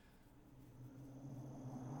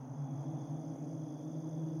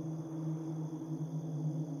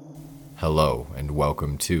Hello and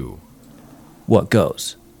welcome to What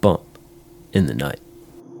Goes Bump in the Night.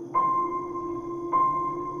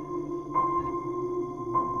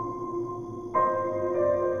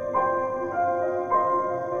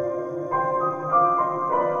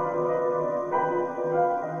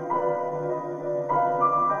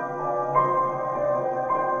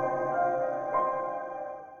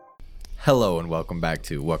 Hello and welcome back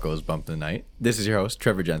to What Goes Bump in the Night. This is your host,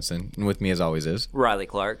 Trevor Jensen, and with me as always is Riley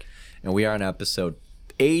Clark. And we are on episode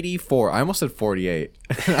 84. I almost said 48.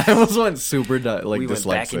 I almost went super We went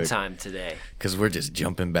back in dyslexic. time today. Because we're just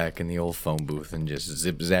jumping back in the old phone booth and just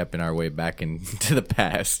zip-zapping our way back into the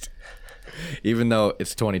past. Even though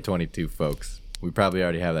it's 2022, folks. We probably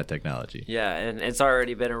already have that technology. Yeah, and it's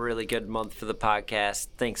already been a really good month for the podcast.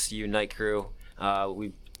 Thanks to you, Night Crew.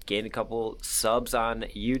 We've gained a couple subs on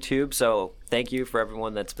YouTube, so thank you for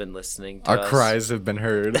everyone that's been listening to Our us. cries have been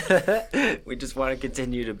heard. We just want to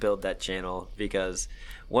continue to build that channel because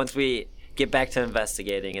once we get back to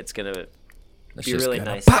investigating, it's going to be really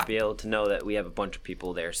nice to be able to know that we have a bunch of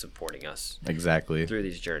people there supporting us Exactly. through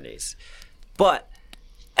these journeys. But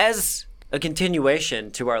as a continuation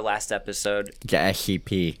to our last episode,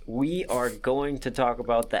 SCP. we are going to talk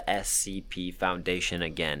about the SCP Foundation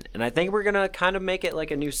again. And I think we're going to kind of make it like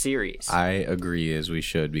a new series. I agree as we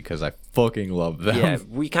should because I fucking love them. Yeah,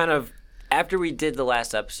 we kind of, after we did the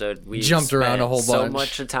last episode, we Jumped around spent a whole so bunch.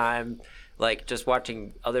 much time like just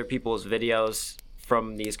watching other people's videos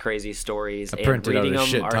from these crazy stories and printed out reading a them,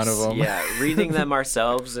 shit ton of them. Yeah, reading them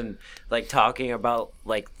ourselves and like talking about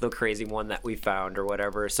like the crazy one that we found or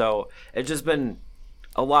whatever. So it's just been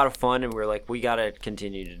a lot of fun, and we're like, we got to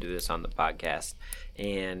continue to do this on the podcast.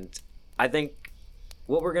 And I think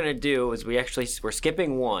what we're gonna do is we're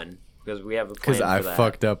skipping one because we have a plan Because for I that.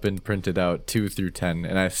 fucked up and printed out 2 through 10,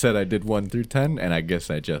 and I said I did 1 through 10, and I guess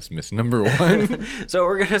I just missed number 1. So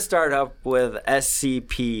we're gonna start up with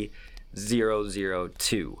SCP-002,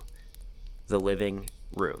 the living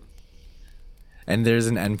room. And there's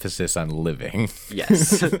an emphasis on living.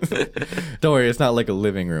 Yes. Don't worry, it's not like a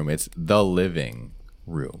living room. It's the living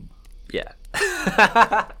room. Yeah.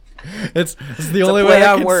 It's the only way play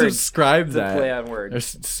I on can words. subscribe It's a that. play on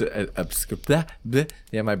words.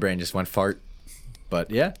 Yeah, my brain just went fart.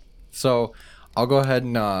 But yeah, so I'll go ahead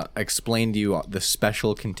and explain to you the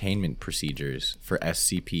special containment procedures for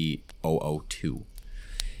SCP-002.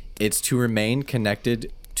 It's to remain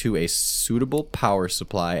connected to a suitable power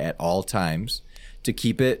supply at all times to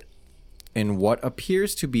keep it in what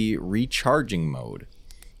appears to be recharging mode.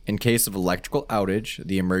 In case of electrical outage,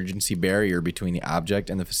 the emergency barrier between the object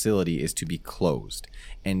and the facility is to be closed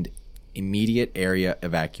and immediate area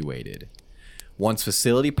evacuated. Once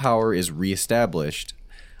facility power is reestablished,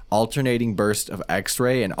 alternating bursts of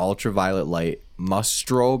X-ray and ultraviolet light must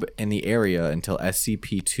strobe in the area until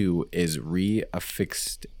SCP-2 is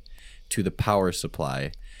reaffixed to the power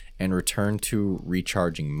supply and return to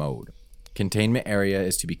recharging mode. Containment area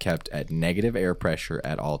is to be kept at negative air pressure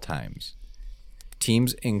at all times.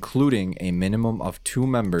 Teams including a minimum of 2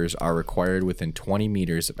 members are required within 20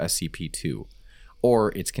 meters of SCP-2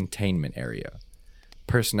 or its containment area.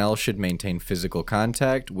 Personnel should maintain physical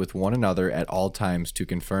contact with one another at all times to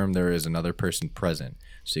confirm there is another person present.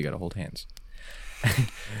 So you gotta hold hands.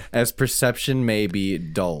 As perception may be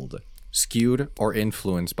dulled, skewed, or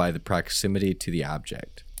influenced by the proximity to the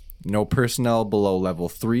object. No personnel below level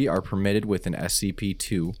 3 are permitted within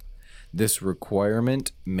SCP-2. This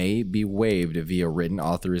requirement may be waived via written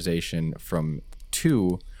authorization from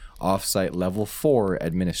 2 off-site level 4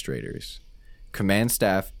 administrators. Command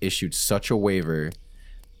staff issued such a waiver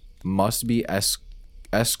must be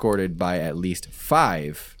escorted by at least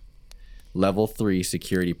 5 level 3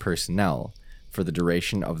 security personnel for the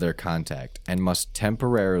duration of their contact and must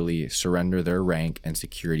temporarily surrender their rank and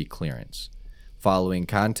security clearance. Following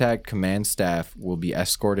contact, command staff will be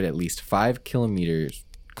escorted at least 5 kilometers,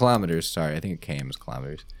 I think it came as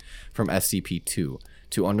kilometers, from SCP-2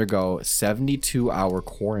 to undergo 72-hour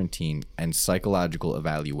quarantine and psychological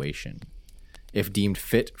evaluation. If deemed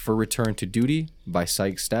fit for return to duty by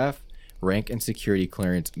psych staff, rank and security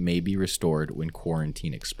clearance may be restored when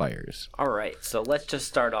quarantine expires. All right, so let's just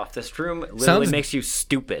start off. This room literally makes you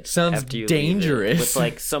stupid. Sounds after you dangerous. leave it, with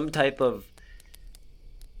like some type of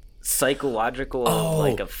psychological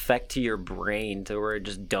like effect to your brain to where it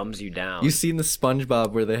just dumbs you down. You seen the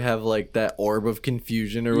SpongeBob where they have like that orb of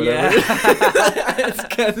confusion or whatever? Yeah. That's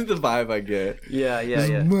kind of the vibe I get. yeah.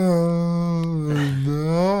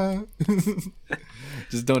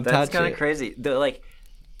 Just don't That's touch kind it. of crazy. They're like,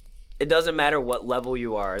 it doesn't matter what level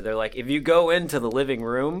you are. They're like, if you go into the living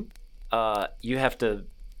room, you have to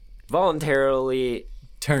voluntarily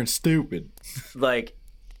Turn stupid. like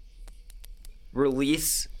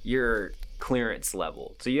release your clearance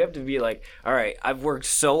level. So you have to be like, all right, I've worked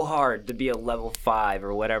so hard to be a level 5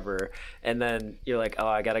 or whatever, and then you're like, oh,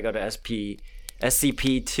 I gotta go to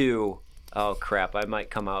SCP-2. Oh crap, I might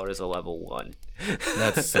come out as a level 1.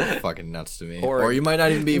 That's so fucking nuts to me. Or you might not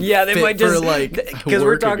even be they fit might just for like because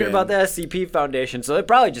we're talking about the SCP Foundation, so they'd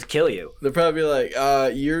probably just kill you. They'll probably be like,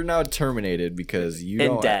 you're now terminated because you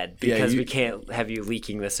and don't, dead because you, we can't have you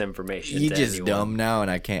leaking this information. You're to just anyone. dumb now, and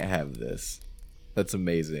I can't have this. That's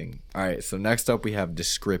amazing. All right, so next up we have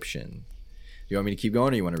description. You want me to keep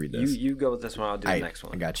going, or you want to read this? You go with this one. I'll do the next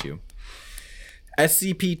one. I got you.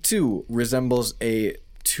 SCP-2 resembles a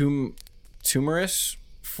tumorous,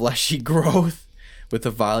 fleshy growth with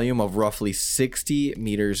a volume of roughly 60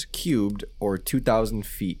 meters cubed or 2,000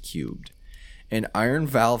 feet cubed. An iron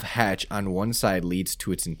valve hatch on one side leads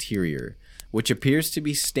to its interior, which appears to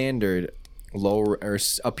be a standard low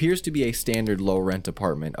rent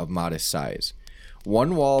apartment of modest size.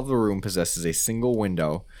 One wall of the room possesses a single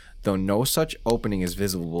window, though no such opening is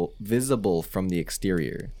visible from the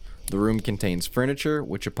exterior. The room contains furniture,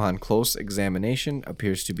 which upon close examination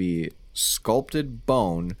appears to be sculpted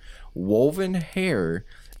bone, woven hair,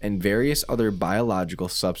 and various other biological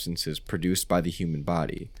substances produced by the human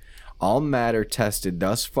body. All matter tested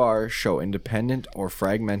thus far show independent or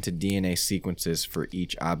fragmented DNA sequences for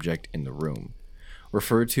each object in the room.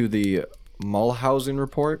 Refer to the Mulhausen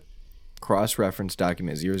report, cross-reference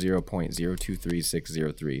document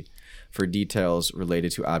 00.023603 for details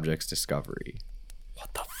related to objects discovery.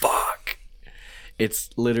 What the fuck?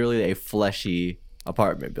 It's literally a fleshy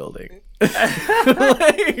apartment building.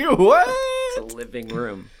 Like, what? It's a living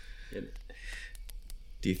room.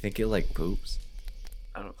 Do you think it like poops?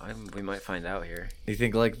 We might find out here. Do you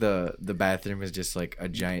think like the bathroom is just like a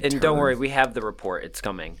giant? And turd? don't worry, we have the report. It's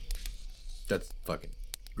coming. That's fucking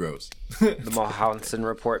gross. The Mulhausen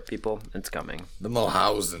report, people. It's coming. The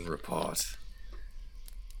Mulhausen report.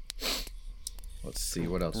 Let's see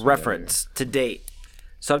what else. Reference to date.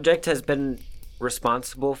 Subject has been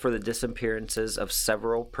responsible for the disappearances of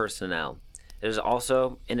several personnel. It has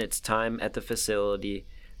also, in its time at the facility,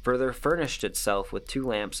 further furnished itself with 2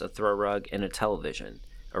 lamps, a throw rug, and a television,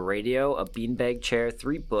 a radio, a beanbag chair,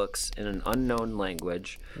 3 books in an unknown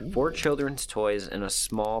language, 4 children's toys, and a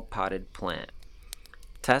small potted plant.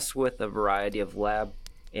 Tests with a variety of lab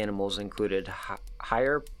animals included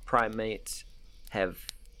higher primates have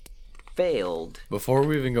failed. Before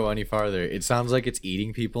we even go any farther, it sounds like it's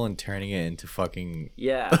eating people and turning it into fucking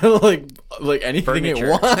like anything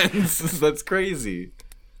Furniture. it wants. That's crazy.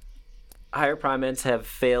 Higher primates have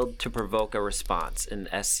failed to provoke a response in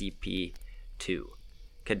SCP-2.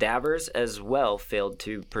 Cadavers as well failed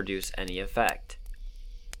to produce any effect.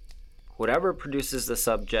 Whatever produces the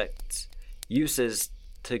subject's uses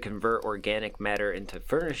to convert organic matter into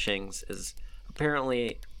furnishings is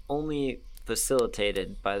apparently only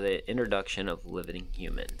facilitated by the introduction of living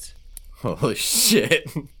humans. Holy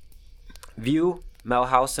shit. View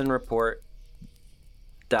Mulhausen report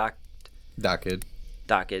docket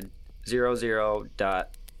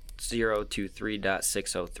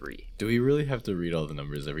 00.023.603. Do we really have to read all the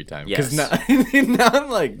numbers every time? Yes. Because now I'm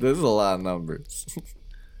like, this is a lot of numbers.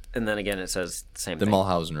 And then again, it says the same The thing.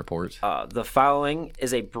 Mulhausen report. The following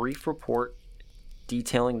is a brief report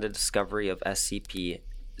detailing the discovery of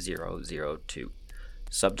SCP-002.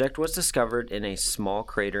 Subject was discovered in a small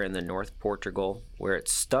crater in the North Portugal where it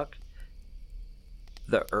struck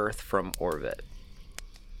the Earth from orbit.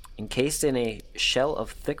 Encased in a shell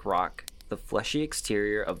of thick rock, the fleshy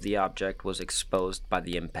exterior of the object was exposed by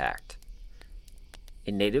the impact.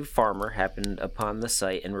 A native farmer happened upon the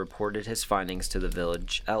site and reported his findings to the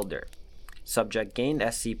village elder. Subject gained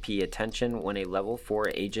SCP attention when a level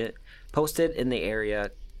 4 agent posted in the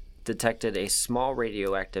area detected a small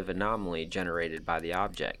radioactive anomaly generated by the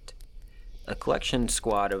object. A collection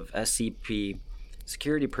squad of SCP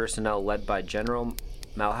security personnel led by General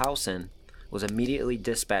Mulhausen was immediately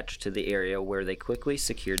dispatched to the area where they quickly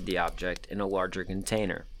secured the object in a larger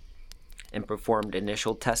container and performed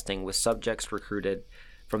initial testing with subjects recruited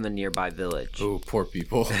from the nearby village. Oh, poor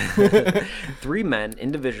people. 3 men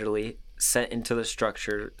individually sent into the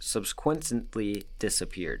structure subsequently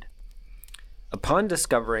disappeared. Upon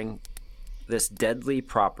discovering this deadly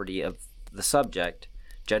property of the subject,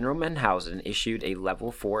 General Mulhausen issued a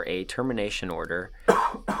Level 4A termination order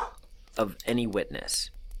of any witness.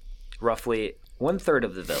 Roughly 1/3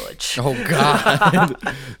 of the village. Oh, God.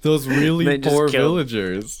 Those really They just poor killed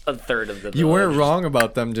villagers. 1/3 of the village. You weren't wrong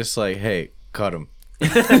about them just like, hey, cut them.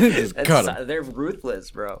 Just cut them. They're ruthless,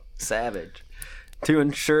 bro. Savage. To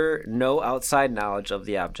ensure no outside knowledge of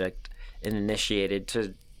the object and initiated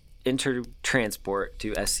to transport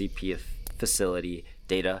to SCP facility.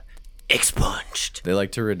 Data expunged. They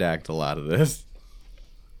like to redact a lot of this.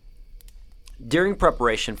 During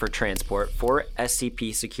preparation for transport, 4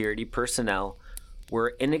 SCP security personnel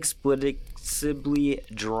were inexplicably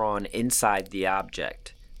drawn inside the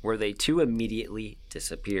object, where they too immediately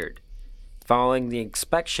disappeared. Following the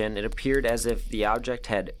inspection, it appeared as if the object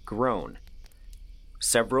had grown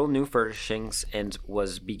several new furnishings and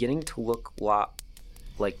was beginning to look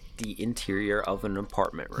like the interior of an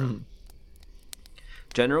apartment room.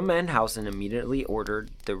 General Manhausen immediately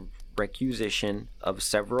ordered the requisition of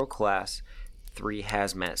several Class 3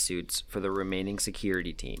 hazmat suits for the remaining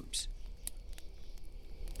security teams,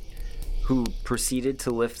 who proceeded to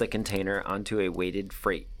lift the container onto a weighted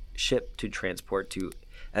freight ship to transport to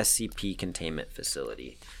SCP containment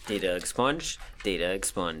facility. Data expunged. Data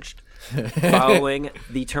expunged. Following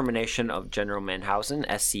the termination of General Manhausen,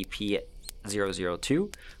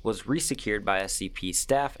 SCP-002 was resecured by SCP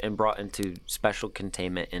staff and brought into special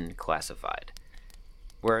containment and classified,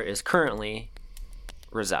 where it is currently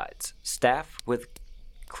resides. Staff with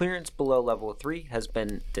clearance below level 3 has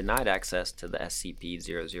been denied access to the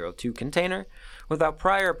SCP-002 container without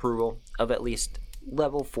prior approval of at least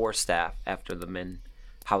level 4 staff after the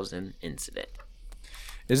Manhausen incident.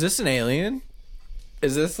 Is this an alien?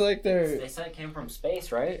 Is this like their... They said it came from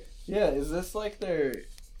space, right? Yeah, is this like their...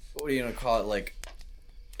 What are you gonna call it? Like...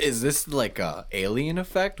 Is this like a alien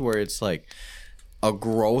effect where it's like a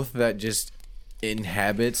growth that just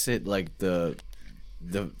inhabits it, like the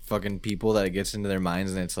fucking people that it gets into their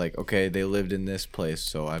minds, and it's like, okay, they lived in this place,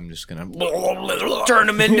 so I'm just gonna turn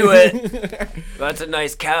them into it. That's a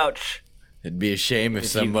nice couch. It'd be a shame if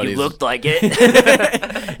somebody looked like it.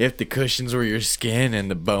 If the cushions were your skin and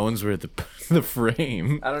the bones were the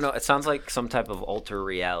frame. I don't know. It sounds like some type of alter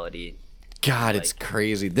reality. God, it's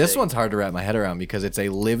crazy. This one's hard to wrap my head around because it's a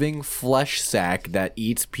living flesh sack that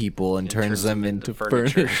eats people and turns them into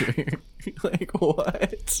furniture. Like,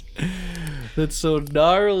 what? That's so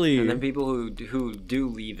gnarly. And then people who do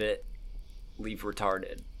leave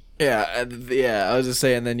retarded. Yeah, I was just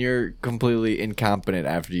saying, then you're completely incompetent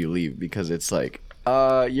after you leave because it's like,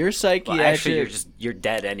 your psyche actually you're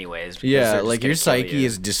dead anyways. Yeah, like your psyche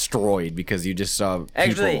is destroyed because you just saw people.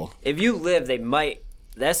 Actually, if you live, the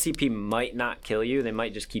SCP might not kill you. They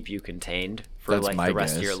might just keep you contained for the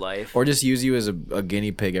rest of your life, or just use you as a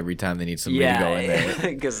guinea pig every time they need somebody to go in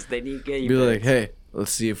there. Because they need guinea pigs. Be like, hey,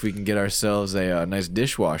 let's see if we can get ourselves a nice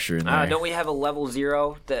dishwasher in there. Don't we have a level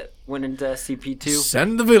 0 that went into SCP-2?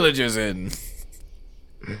 Send the villagers in.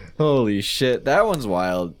 Holy shit, that one's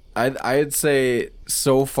wild. I'd say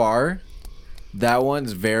so far, that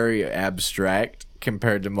one's very abstract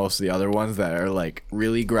compared to most of the other ones that are like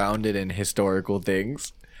really grounded in historical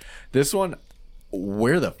things. This one,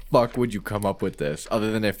 where the fuck would you come up with this?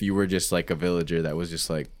 Other than if you were just like a villager that was just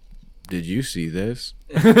like, did you see this?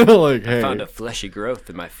 Like, hey, I found a fleshy growth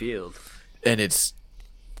in my field. And it's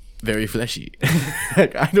very fleshy.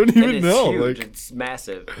 Like, I don't even know. Huge. Like, it's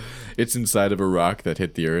massive. It's inside of a rock that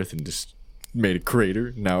hit the earth and just made a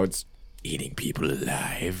crater. Now it's eating people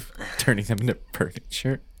alive, turning them into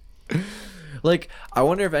furniture. Like, I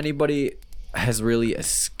wonder if anybody has really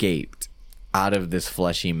escaped out of this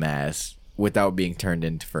fleshy mass without being turned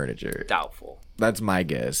into furniture. Doubtful. That's my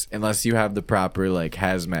guess. Unless you have the proper, like,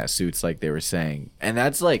 hazmat suits like they were saying. And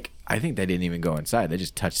that's, like, I think they didn't even go inside. They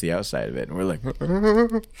just touched the outside of it. And we're like,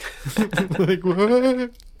 like,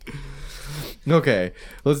 what? Okay,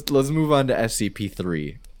 let's move on to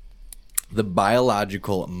SCP-3. The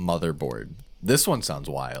biological motherboard. This one sounds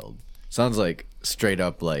wild. Sounds like straight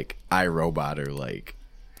up like iRobot or like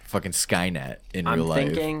fucking Skynet in real life.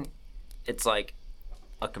 I'm thinking it's like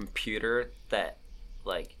a computer that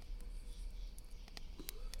like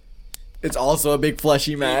it's also a big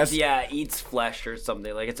fleshy mass. Eats flesh or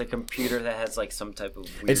something. Like it's a computer that has like some type of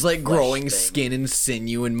weird it's like growing thing. Skin and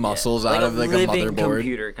sinew and muscles out of like a motherboard.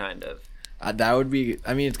 Computer kind of. That would be,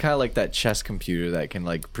 I mean, it's kind of like that chess computer that can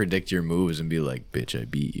like predict your moves and be like, bitch, I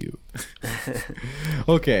beat you.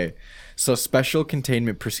 Okay, so special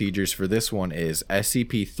containment procedures for this one is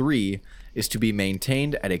SCP-3 is to be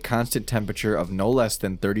maintained at a constant temperature of no less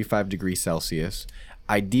than 35 degrees Celsius,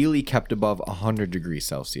 ideally kept above 100 degrees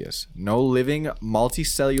Celsius. No living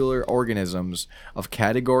multicellular organisms of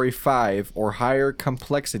category 5 or higher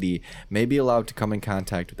complexity may be allowed to come in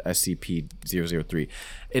contact with SCP-003.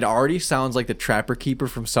 It already sounds like the Trapper Keeper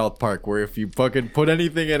from South Park, where if you fucking put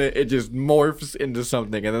anything in it, it just morphs into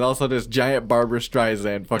something. And then also this giant Barbra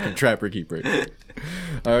Streisand fucking Trapper Keeper.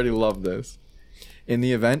 I already love this. In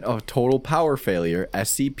the event of total power failure,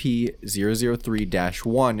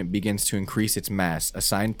 SCP-003-1 begins to increase its mass.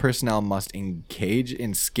 Assigned personnel must engage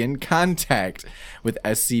in skin contact with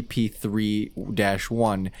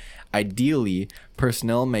SCP-3-1. Ideally,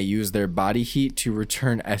 personnel may use their body heat to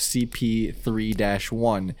return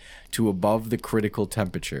SCP-3-1 to above the critical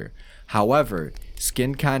temperature. However,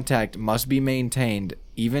 skin contact must be maintained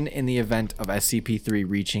even in the event of SCP-3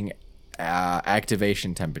 reaching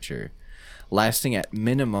activation temperature, lasting at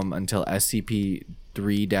minimum until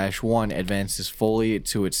SCP-3-1 advances fully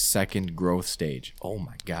to its second growth stage. Oh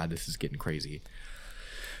my god, this is getting crazy.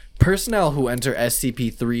 Personnel who enter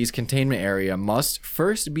SCP-3's containment area must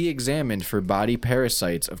first be examined for body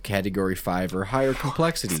parasites of Category 5 or higher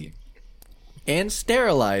complexity, and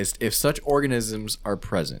sterilized if such organisms are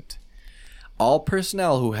present. All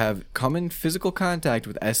personnel who have come in physical contact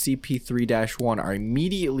with SCP-3-1 are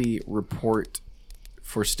immediately report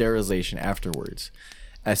for sterilization afterwards.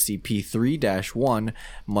 SCP-3-1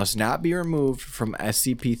 must not be removed from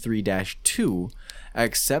SCP-3-2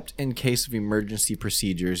 except in case of emergency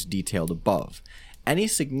procedures detailed above. Any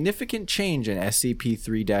significant change in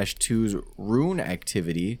SCP-3-2's rune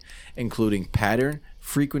activity, including pattern,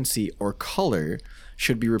 frequency, or color,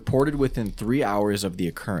 should be reported within 3 hours of the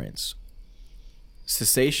occurrence.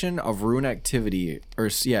 Cessation of rune activity,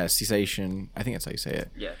 cessation, I think that's how you say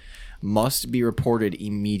it. Yeah. Must be reported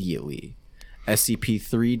immediately.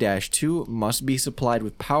 SCP-3-2 must be supplied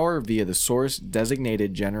with power via the source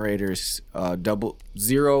designated generators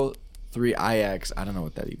 03IX. I don't know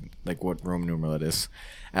what that even, like what Roman numeral it is,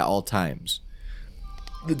 at all times.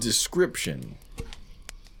 The description.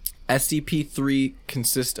 SCP-3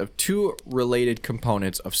 consists of two related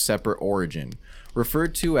components of separate origin,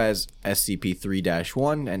 referred to as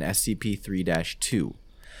SCP-3-1 and SCP-3-2.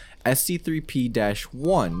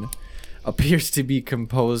 SCP-3P-1 appears to be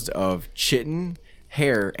composed of chitin,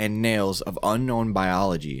 hair, and nails of unknown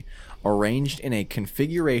biology, arranged in a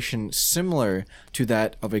configuration similar to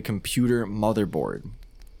that of a computer motherboard.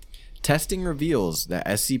 Testing reveals that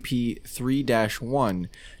SCP-3-1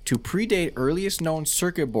 to predate earliest known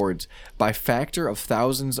circuit boards by factor of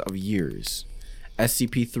thousands of years.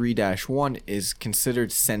 SCP-3-1 is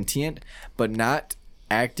considered sentient, but not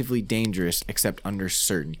actively dangerous except under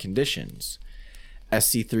certain conditions.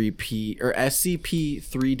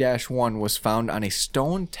 SCP-3-1 was found on a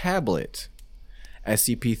stone tablet.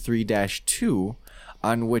 SCP-3-2,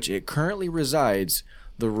 on which it currently resides,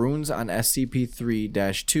 the runes on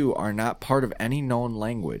SCP-3-2 are not part of any known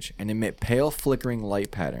language and emit pale flickering light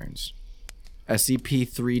patterns.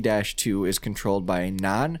 SCP-3-2 is controlled by a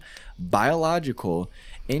non-biological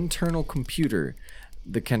internal computer,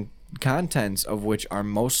 the contents of which are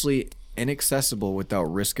mostly inaccessible without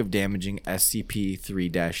risk of damaging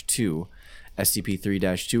SCP-3-2.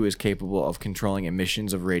 SCP-3-2 is capable of controlling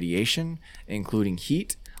emissions of radiation, including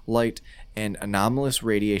heat, light, and anomalous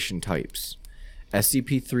radiation types.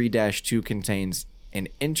 SCP-3-2 contains an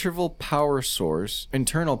internal power source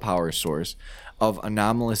of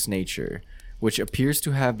anomalous nature, which appears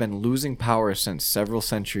to have been losing power since several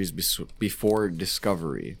centuries before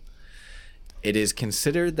discovery. It is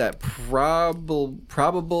considered that probable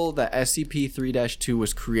that SCP-3-2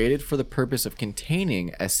 was created for the purpose of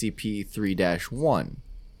containing SCP-3-1.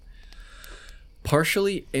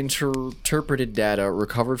 Partially interpreted data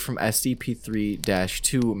recovered from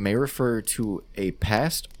SCP-3-2 may refer to a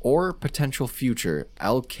past or potential future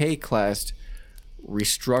LK-classed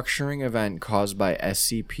restructuring event caused by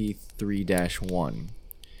SCP-3-1.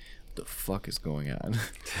 The fuck is going on?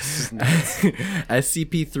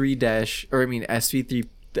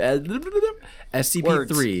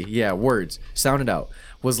 SCP-3 yeah, words, sound it out,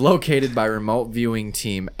 was located by remote viewing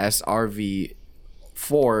team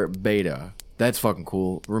SRV-4 Beta. That's fucking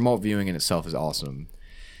cool. Remote viewing in itself is awesome.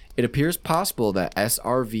 It appears possible that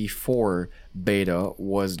SRV-4 Beta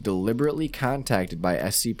was deliberately contacted by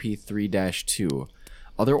SCP-3-2.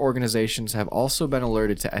 Other organizations have also been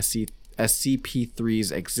alerted to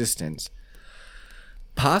SCP-3's existence,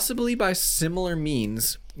 possibly by similar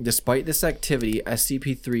means. Despite this activity,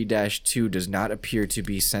 SCP-3-2 does not appear to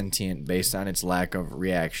be sentient based on its lack of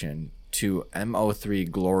reaction to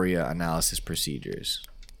MO3 Gloria analysis procedures.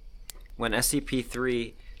 When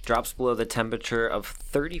SCP-3 drops below the temperature of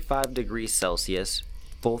 35 degrees Celsius,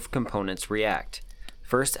 both components react.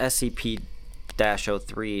 First,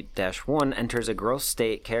 SCP-03-1 enters a growth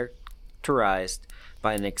state characterized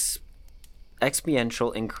by an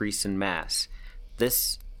exponential increase in mass.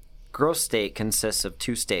 This growth state consists of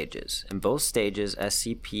two stages. In both stages,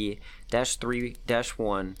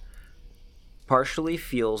 SCP-3-1 partially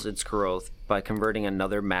fuels its growth by converting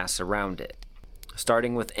another mass around it.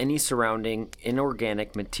 starting with any surrounding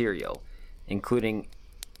inorganic material, including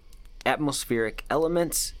atmospheric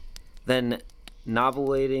elements, then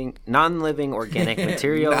non-living organic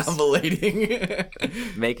materials.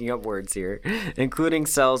 Novelating. Making up words here, including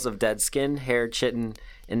cells of dead skin, hair, chitin,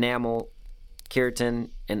 enamel, keratin,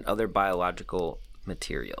 and other biological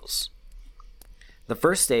materials. The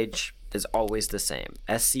first stage is always the same.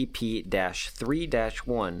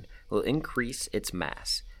 SCP-3-1 will increase its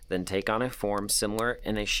mass, then take on a form similar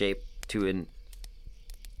in a shape to an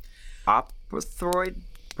ophiuroid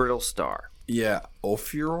brittle star. Yeah,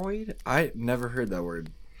 ophiuroid? I never heard that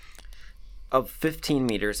word. Of 15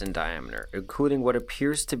 meters in diameter, including what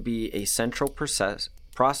appears to be a central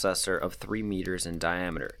processor of 3 meters in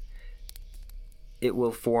diameter. It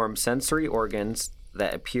will form sensory organs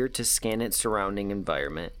that appear to scan its surrounding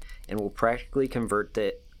environment and will practically convert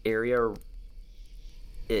the area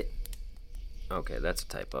okay, that's a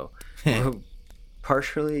typo.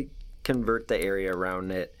 Partially convert the area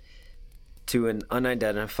around it to an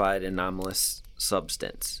unidentified anomalous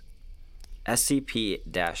substance.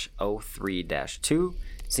 SCP-03-2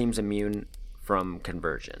 seems immune from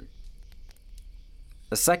conversion.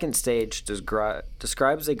 The second stage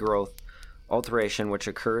describes a growth alteration which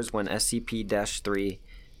occurs when SCP-3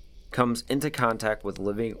 comes into contact with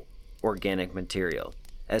living organic material.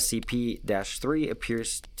 SCP-3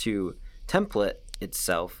 appears to template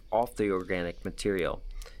itself off the organic material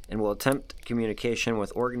and will attempt communication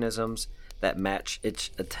with organisms that match its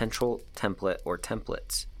potential template or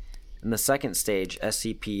templates. In the second stage,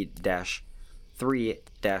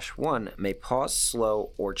 SCP-3-1 may pause, slow,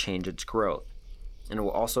 or change its growth, and it will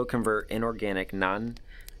also convert inorganic,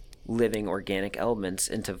 non-living organic elements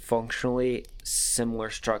into functionally similar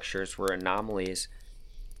structures where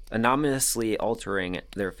anomalously altering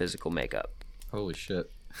their physical makeup. Holy shit.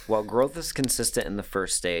 While growth is consistent in the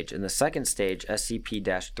first stage, in the second stage,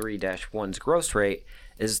 SCP-3-1's growth rate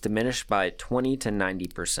is diminished by 20 to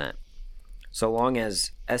 90%. So long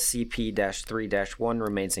as SCP-3-1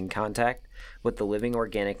 remains in contact with the living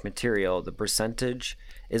organic material, the percentage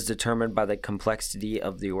is determined by the complexity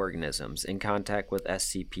of the organisms in contact with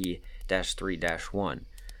SCP-3-1.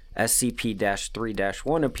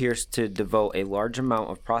 SCP-3-1 appears to devote a large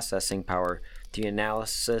amount of processing power to the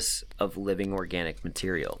analysis of living organic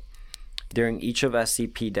material. During each of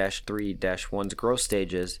SCP-3-1's growth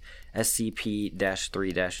stages,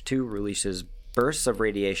 SCP-3-2 releases bursts of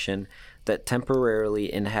radiation that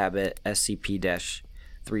temporarily inhibit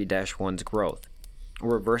SCP-3-1's growth, or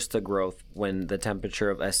reverse the growth when the temperature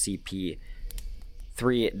of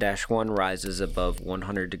SCP-3-1 rises above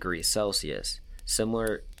 100 degrees Celsius.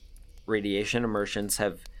 Similar radiation emissions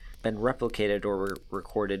have been replicated or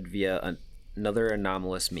recorded via another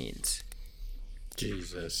anomalous means.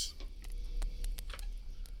 Jesus.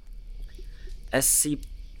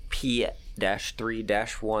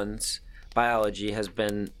 SCP-3-1's biology has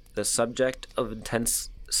been the subject of intense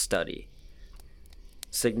study.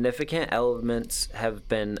 Significant elements have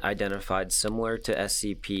been identified similar to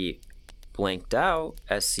SCP blanked out,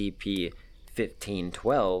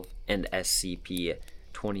 SCP-1512, and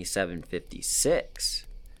SCP-2756.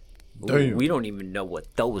 Damn. We don't even know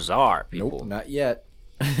what those are, people. Nope, not yet.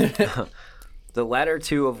 The latter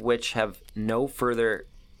two of which have no further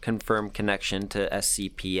confirmed connection to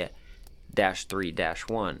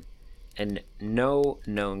SCP-3-1, and no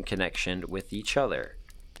known connection with each other,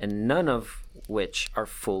 and none of which are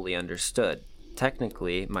fully understood.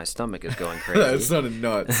 Technically, my stomach is going crazy. That sounded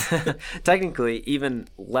nuts. Technically, even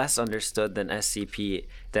less understood than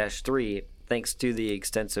SCP-3, thanks to the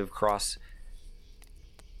extensive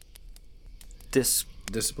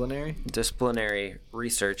disciplinary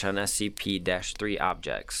research on SCP-3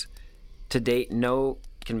 objects. To date, no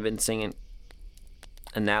convincing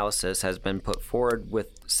analysis has been put forward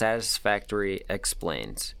with satisfactory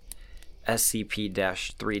explains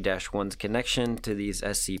SCP-3-1's connection to these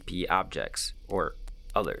SCP objects, or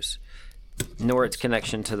others, nor its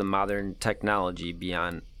connection to the modern technology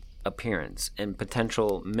beyond appearance and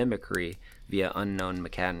potential mimicry via unknown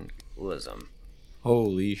mechanism.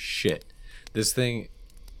 Holy shit. This thing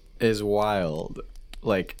is wild.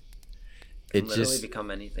 Like, it literally just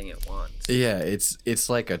become anything it wants. Yeah, it's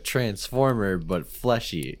like a transformer but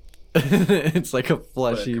fleshy. It's like a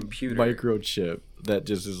fleshy microchip that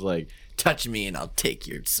just is like, touch me and I'll take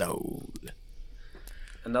your soul.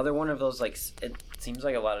 Another one of those, like, it seems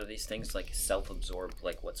like a lot of these things like self-absorb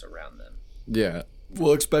like what's around them. Yeah.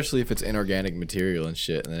 Well, especially if it's inorganic material and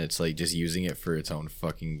shit, and then it's like just using it for its own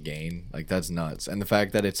fucking gain. Like, that's nuts. And the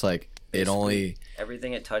fact that it's like Basically,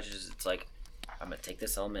 everything it touches, it's like I'm gonna take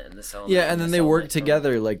this element and this element. Yeah, and then they work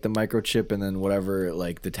together, like the microchip and then whatever,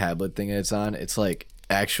 like the tablet thing it's on. It's like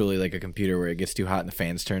actually like a computer where it gets too hot and the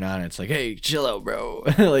fans turn on. And it's like, hey, chill out, bro.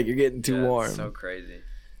 Like you're getting too warm. It's so crazy.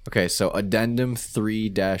 Okay, so Addendum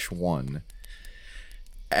 3-1.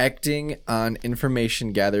 Acting on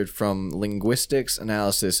information gathered from linguistics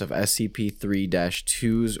analysis of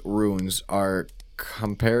SCP-3-2's runes are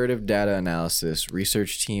comparative data analysis.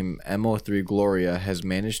 Research team MO3 Gloria has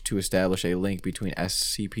managed to establish a link between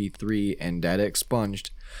SCP-3 and data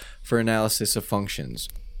expunged for analysis of functions.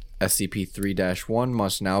 SCP-3-1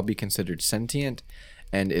 must now be considered sentient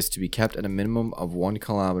and is to be kept at a minimum of 1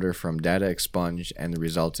 kilometer from data expunged and the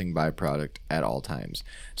resulting byproduct at all times.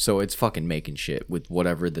 So it's fucking making shit with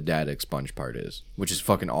whatever the data expunged part is, which is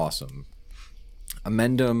fucking awesome.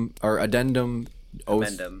 Addendum. Amendum. Oh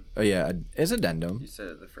yeah, it's addendum. You said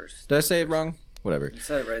it the first. Did I say it wrong? Whatever. You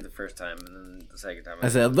said it right the first time, and then the second time. I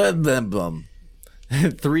said addendum.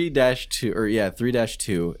 3-2 or yeah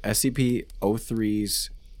 3-2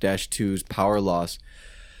 SCP-03's-2's power loss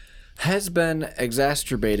has been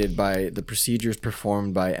exacerbated by the procedures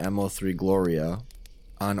performed by MO3 Gloria.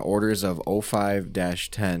 On orders of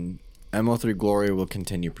 05-10, MO3 Gloria will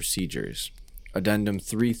continue procedures. Addendum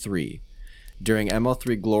 3-3. During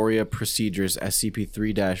MO3 Gloria procedures,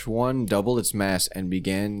 SCP-3-1 doubled its mass and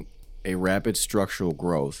began a rapid structural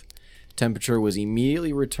growth. Temperature was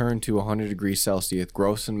immediately returned to 100 degrees Celsius.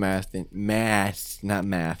 Gross and mass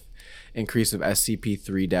increase of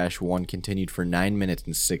SCP-3-1 continued for 9 minutes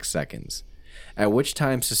and 6 seconds, at which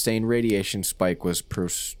time sustained radiation spike was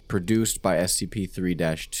produced by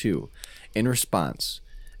SCP-3-2. In response,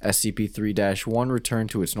 SCP-3-1 returned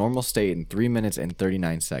to its normal state in 3 minutes and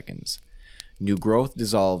 39 seconds. New growth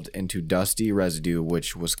dissolved into dusty residue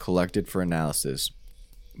which was collected for analysis.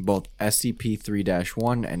 Both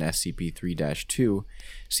SCP-3-1 and SCP-3-2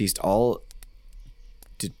 ceased all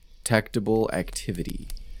detectable activity.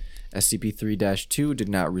 SCP-3-2 did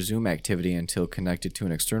not resume activity until connected to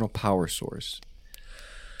an external power source.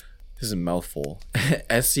 This is a mouthful.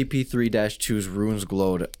 SCP-3-2's runes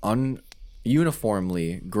glowed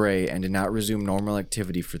uniformly gray and did not resume normal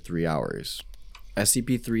activity for 3 hours.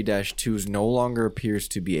 SCP-3-2 no longer appears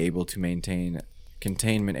to be able to maintain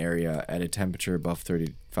containment area at a temperature above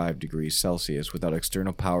 35 degrees Celsius without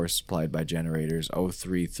external power supplied by generators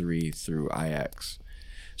 033 through IX.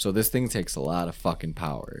 So this thing takes a lot of fucking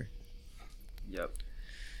power. Yep.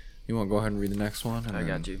 You want to go ahead and read the next one? I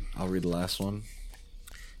got you. I'll read the last one.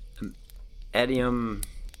 Addendum.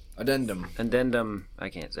 I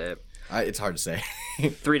can't say it. It's hard to say.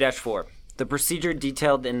 3-4. The procedure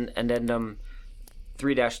detailed in Addendum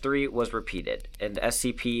 3-3 was repeated, and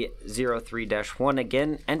SCP-03-1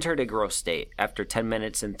 again entered a growth state. After 10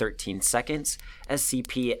 minutes and 13 seconds,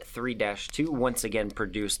 SCP-3-2 once again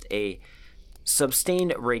produced a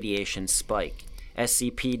sustained radiation spike.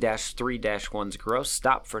 SCP-3-1's growth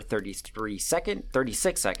stopped for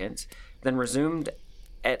 36 seconds, then resumed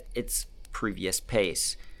at its previous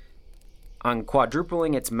pace. On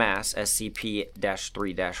quadrupling its mass,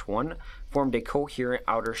 SCP-3-1 formed a coherent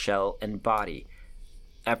outer shell and body.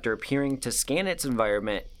 After appearing to scan its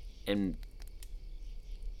environment and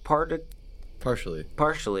partially,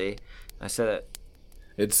 I said it.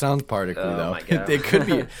 It sounds partially though. My God. It could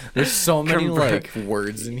be. There's so many like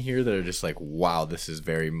words in here that are just like, wow, this is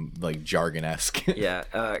very like jargon-esque. Yeah.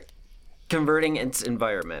 Converting its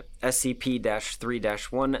environment,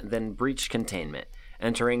 SCP-3-1 then breached containment,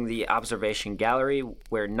 entering the observation gallery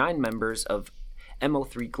where 9 members of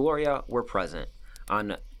MO3 Gloria were present.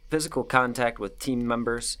 On physical contact with team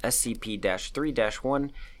members,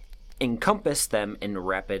 SCP-3-1 encompassed them in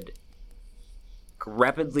rapidly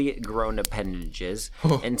grown appendages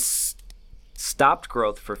and stopped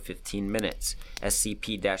growth for 15 minutes.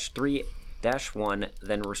 SCP-3-1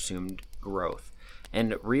 then resumed growth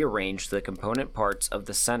and rearranged the component parts of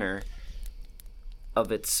the center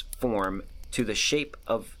of its form to the shape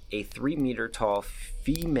of a 3-meter tall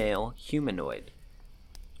female humanoid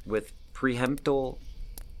with prehemptal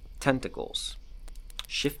tentacles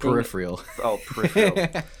shifting Peripheral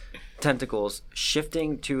tentacles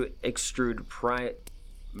shifting to extrude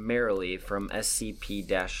primarily from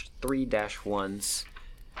SCP-3-1's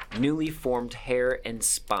newly formed hair and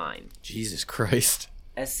spine. Jesus Christ.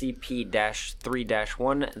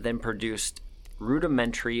 SCP-3-1 then produced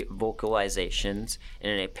rudimentary vocalizations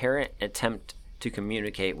in an apparent attempt to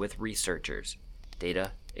communicate with researchers.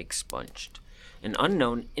 Data expunged. An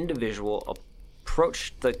unknown individual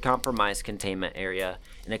approached the compromised containment area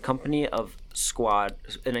in a company of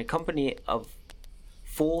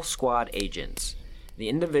full squad agents. The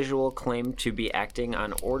individual claimed to be acting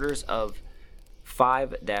on orders of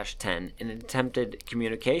 5-10, an attempted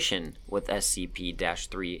communication with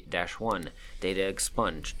SCP-3-1, data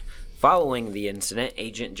expunged. Following the incident,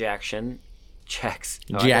 Agent Jackson checks.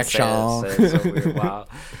 Jackson. So weird. Wow.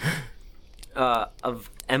 Of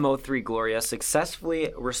MO3 Gloria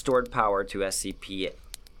successfully restored power to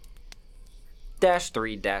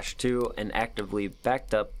SCP-3-2 and actively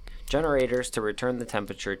backed up generators to return the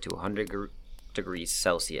temperature to 100 degrees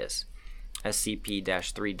Celsius.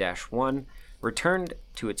 SCP-3-1 returned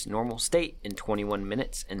to its normal state in 21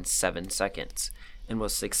 minutes and 7 seconds and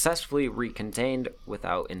was successfully recontained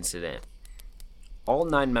without incident. All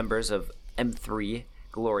 9 members of M3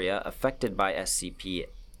 Gloria affected by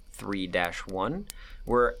SCP-3-1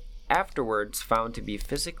 were afterwards found to be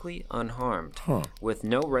physically unharmed, with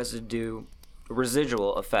no residual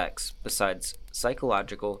effects besides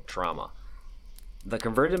psychological trauma. The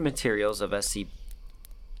converted materials of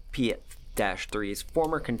SCP-3's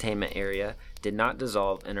former containment area did not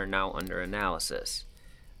dissolve and are now under analysis.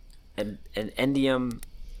 An Endium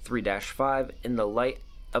 3-5, in the light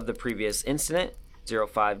of the previous incident,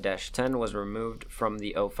 05-10 was removed from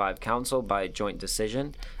the O5 Council by joint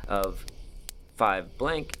decision of 5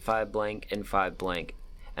 blank, 5 blank, and 5 blank.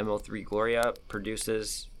 MO3 Gloria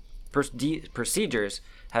procedures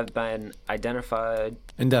have been identified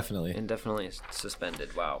indefinitely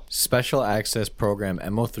suspended. Wow. Special access program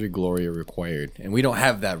MO3 Gloria required, and we don't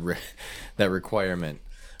have that that requirement.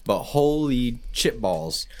 But holy chip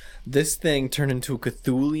balls, this thing turned into a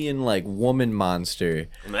Cthulian like woman monster.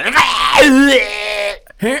 All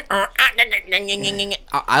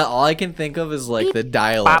I can think of is like the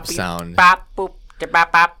dial-up sound. Like,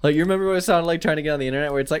 you remember what it sounded like trying to get on the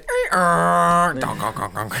internet, where it's like,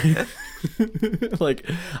 like,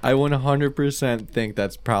 I 100% think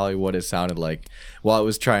that's probably what it sounded like while it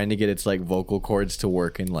was trying to get its like vocal cords to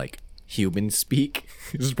work in like human speak.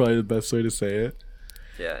 This is probably the best way to say it.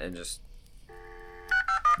 Yeah, and just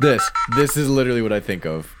this is literally what I think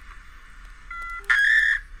of.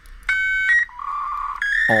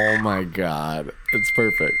 Oh my god, it's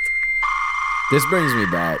perfect. This brings me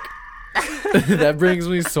back. That brings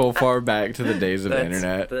me so far back to the days of the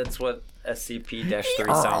internet. That's what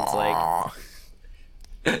SCP-3 sounds like.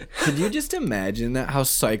 Could you just imagine that? How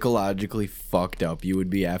psychologically fucked up you would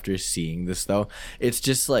be after seeing this, though? It's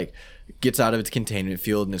just like gets out of its containment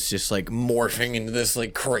field and it's just like morphing into this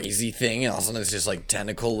like crazy thing, and all of a sudden it's just like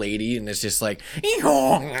tentacle lady, and it's just like.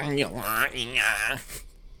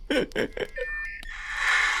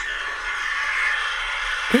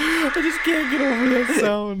 I just can't get over that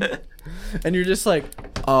sound. And you're just like,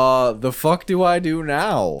 the fuck do I do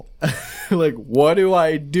now? Like, what do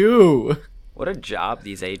I do? What a job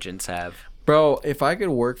these agents have. Bro, if I could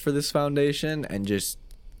work for this foundation and just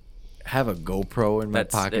have a GoPro in my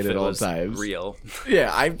pocket at all times. Real.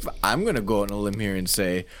 Yeah, I'm going to go on a limb here and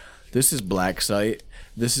say, this is Black Site.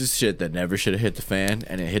 This is shit that never should have hit the fan,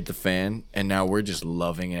 and it hit the fan, and now we're just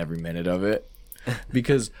loving every minute of it.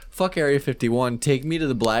 Because fuck Area 51, take me to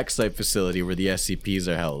the Black Site facility where the SCPs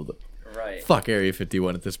are held. Right. Fuck Area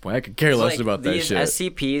 51 at this point. I could care less about that shit.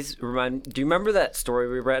 SCPs do you remember that story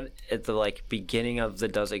we read at the like beginning of the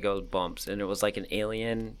Does It Go Bumps, and it was like an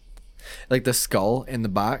alien, like the skull in the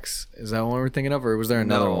box? Is that what we're thinking of, or was there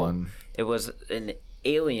another one? It was an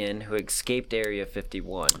alien who escaped Area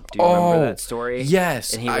 51. Do you remember that story?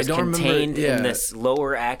 Yes. And he was contained in this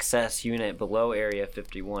lower access unit below Area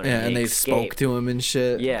 51. Yeah, and they spoke to him and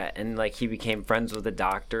shit. Yeah, and like he became friends with the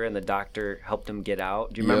doctor, and the doctor helped him get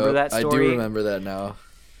out. Do you remember that story? I do remember that now.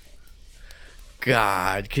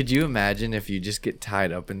 God, could you imagine if you just get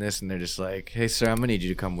tied up in this and they're just like, hey, sir, I'm going to need you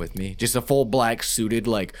to come with me. Just a full black suited,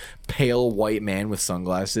 like, pale white man with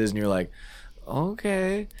sunglasses, and you're like,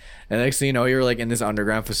 okay. And next thing you know, you're like in this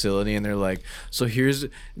underground facility, and they're like, so here's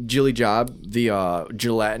Jilly Job, the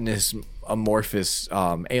gelatinous amorphous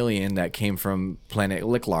alien that came from planet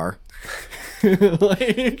Liklar.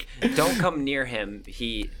 Like, don't come near him.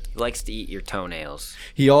 He likes to eat your toenails.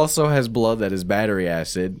 He also has blood that is battery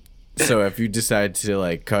acid. So if you decide to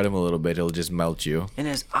like cut him a little bit, he'll just melt you. And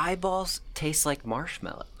his eyeballs taste like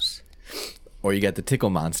marshmallows. Or you got the tickle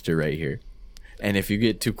monster right here. And if you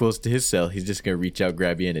get too close to his cell, he's just going to reach out,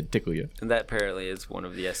 grab you, and tickle you. And that apparently is one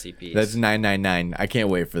of the SCPs. That's 999. I can't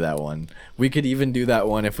wait for that one. We could even do that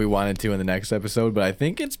one if we wanted to in the next episode, but I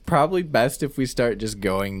think it's probably best if we start just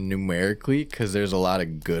going numerically, because there's a lot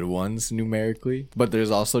of good ones numerically, but there's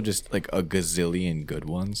also just like a gazillion good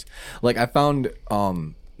ones. Like I found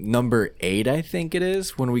number 8, I think it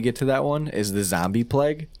is, when we get to that one, is the zombie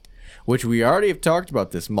plague, which we already have talked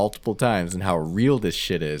about this multiple times and how real this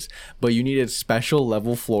shit is, but you needed special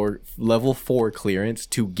level 4 clearance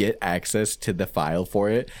to get access to the file for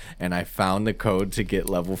it, and I found the code to get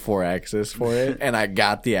level 4 access for it, and I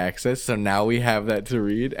got the access, so now we have that to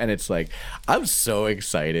read, and it's like, I'm so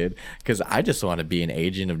excited, because I just want to be an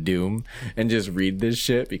agent of Doom and just read this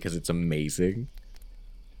shit, because it's amazing.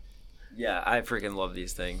 Yeah, I freaking love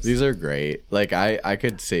these things. These are great. Like, I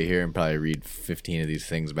could sit here and probably read 15 of these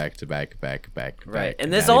things back to back. Right.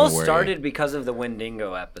 And this all started because of the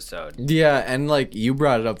Wendigo episode. Yeah, and like you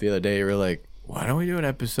brought it up the other day. You were like, why don't we do an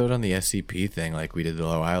episode on the SCP thing like we did a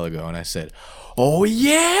little while ago? And I said, oh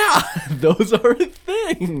yeah, those are a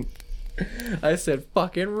thing. I said,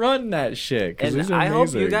 fucking run that shit. And I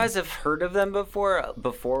hope you guys have heard of them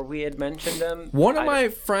before we had mentioned them. One of my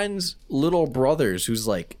friend's little brothers, who's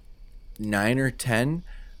like 9 or 10,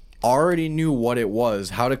 already knew what it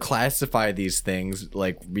was, how to classify these things,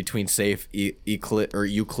 like between safe,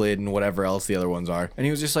 Euclid, and whatever else the other ones are. And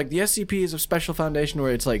he was just like, the SCP is a special foundation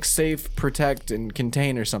where it's like safe, protect, and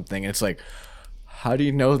contain or something. And it's like, how do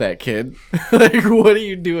you know that, kid? Like, what do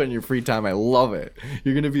you do in your free time? I love it.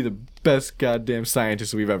 You're gonna be the best goddamn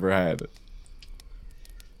scientist we've ever had.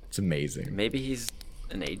 It's amazing. Maybe he's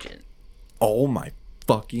an agent. Oh my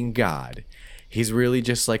fucking god. He's really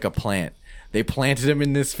just like a plant. They planted him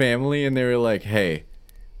in this family and they were like, hey,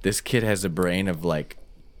 this kid has a brain of like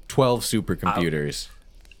 12 supercomputers.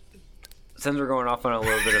 Since we're going off on a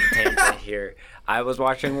little bit of a tangent here, I was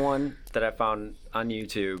watching one that I found on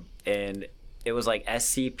YouTube, and it was like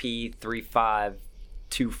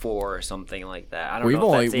SCP-3524 or something like that. I don't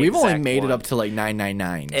know if that's the We've only exact made one. it up to like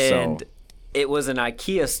 999. And so. It was an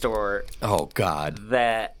IKEA store. Oh god.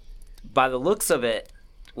 That, by the looks of it,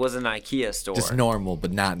 was an IKEA store. Just normal,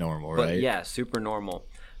 but not normal, right? Yeah, super normal.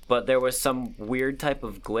 But there was some weird type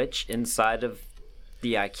of glitch inside of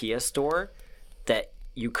the IKEA store that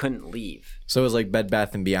you couldn't leave. So it was like Bed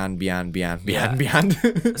Bath & Beyond.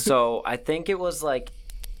 So I think it was like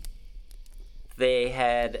they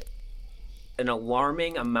had an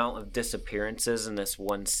alarming amount of disappearances in this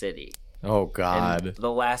one city. Oh god. And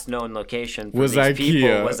the last known location for was these IKEA.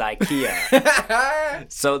 people was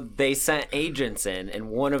IKEA. So they sent agents in, and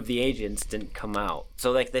one of the agents didn't come out.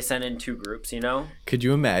 So like they sent in 2 groups, you know? Could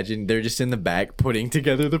you imagine? They're just in the back putting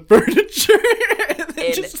together the furniture.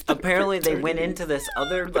 And apparently they went into this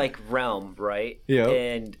other like realm, right? Yeah.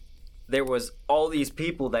 And there was all these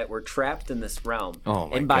people that were trapped in this realm. Oh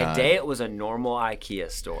my And by God. day it was a normal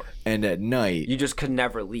IKEA store. And at night, You just could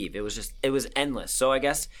never leave. It was endless. So I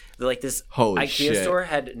guess like this Holy IKEA shit. store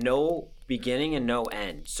had no beginning and no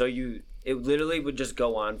end. So it literally would just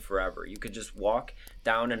go on forever. You could just walk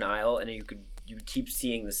down an aisle and you keep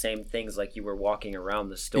seeing the same things like you were walking around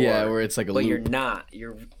the store. yeah, where it's like a but loop. you're not.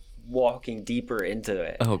 You're walking deeper into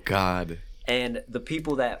it. Oh god. And the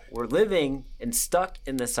people that were living and stuck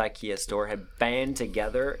in this IKEA store had band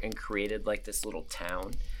together and created like this little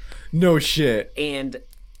town. No shit. And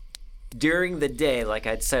during the day, like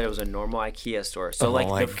I'd said, it was a normal IKEA store. So Oh like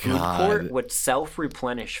my the food God. court would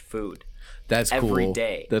self-replenish food That's cool. every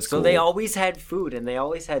day. That's so cool. they always had food and they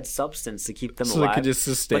always had substance to keep them So alive. they could just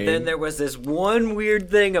sustain. But then there was this one weird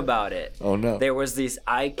thing about it. Oh no. There was these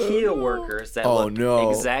IKEA workers that Oh, looked no.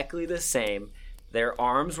 exactly the same. Their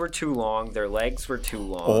arms were too long. Their legs were too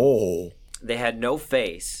long. Oh. They had no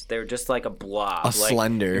face. They were just like a blob. Like,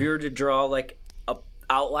 slender. If you were to draw like a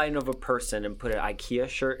outline of a person and put an IKEA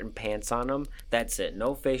shirt and pants on them, that's it.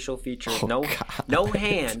 No facial features. Oh, no God. no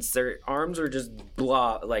hands. Their arms are just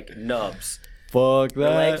blob like nubs. Fuck Their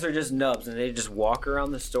legs that. are just nubs, and they just walk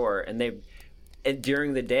around the store. And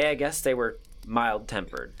during the day, I guess they were mild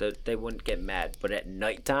tempered. They wouldn't get mad, but at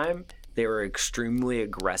nighttime, they were extremely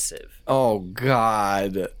aggressive. Oh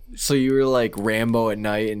god. So you were like Rambo at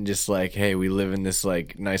night and just like, hey, we live in this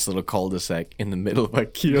like nice little cul-de-sac in the middle of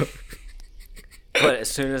IKEA. But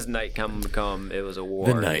as soon as night come, it was a war.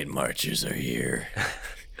 The night marchers are here.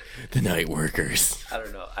 The night workers. I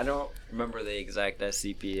don't know. I don't remember the exact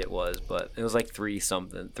SCP it was, but it was like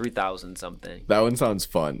 3,000 something. That one sounds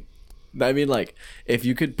fun. I mean, like, if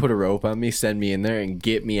you could put a rope on me, send me in there, and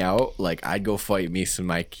get me out, like, I'd go fight me some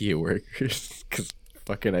IKEA workers. Because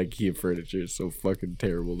fucking IKEA furniture is so fucking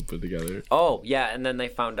terrible to put together. Oh, yeah, and then they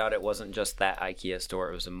found out it wasn't just that IKEA store.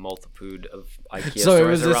 It was a multitude of IKEA So it stores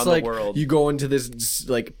was just around like, the world. you go into this,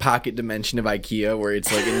 like, pocket dimension of IKEA where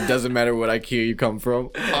it's like, it doesn't matter what IKEA you come from.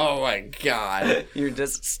 Oh my god. You're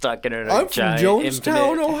just stuck in a I'm from giant Jonestown,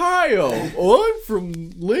 infinite... Ohio. Oh, I'm from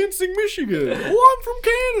Lansing, Michigan. Oh, I'm from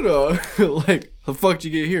Canada. Like, the fuck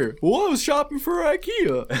did you get here? Well, I was shopping for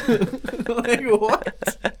IKEA. Like,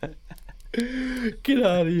 what? Get Get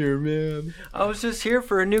out of here, man. I was just here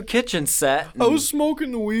for a new kitchen set. I was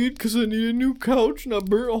smoking the weed because I need a new couch, and I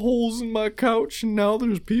burnt holes in my couch, and now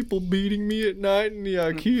there's people beating me at night in the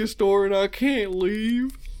IKEA store, and I can't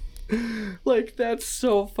leave. Like, that's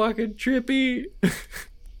so fucking trippy.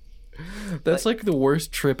 That's like the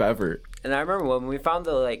worst trip ever. And I remember when we found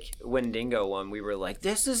the like Wendigo one, we were like,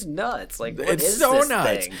 "This is nuts! Like, what It's is so this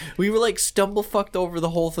nuts. thing?" We were like stumble fucked over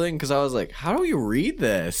the whole thing because I was like, how do we read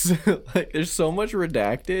this? Like, there's so much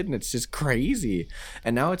redacted and it's just crazy.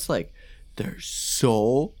 And now it's like, there's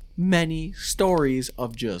so many stories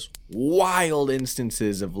of just wild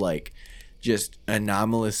instances of like just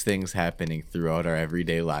anomalous things happening throughout our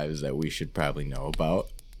everyday lives that we should probably know about.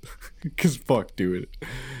 Because fuck, dude.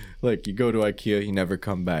 Like, you go to IKEA, you never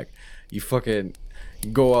come back. You fucking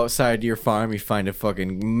go outside to your farm, you find a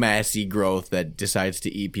fucking massy growth that decides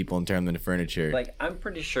to eat people and turn them into furniture. Like, I'm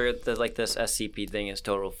pretty sure that like this SCP thing is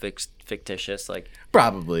total fictitious. Like,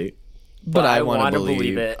 probably. But I want to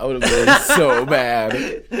believe it. I would have believed so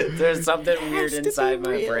bad. There's something weird inside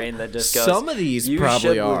my brain that just goes. Some of these "You probably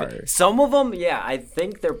should believe are. it." Some of them, yeah, I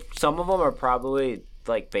think they're. Some of them are probably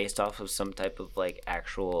like based off of some type of like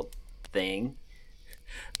actual thing.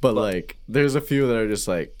 But like, there's a few that are just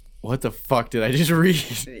like, what the fuck did I just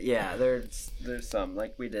read? Yeah, there's some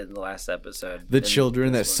like we did in the last episode. The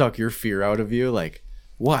children that suck your fear out of you, like,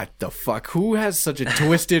 what the fuck? Who has such a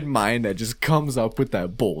twisted mind that just comes up with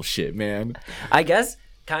that bullshit, man? I guess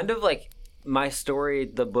kind of like my story,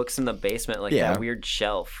 the books in the basement, like that weird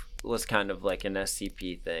shelf was kind of like an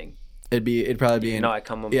SCP thing. It'd probably be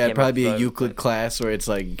it'd probably be a Euclid class where it's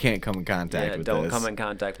like you can't come in contact with don't this. come in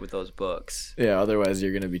contact with those books. Yeah, otherwise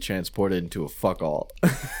you're gonna be transported into a fuck all.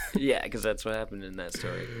 Yeah, because that's what happened in that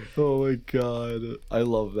story. Oh my god, I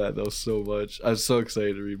love that though so much. I'm so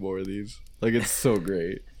excited to read more of these. Like, it's so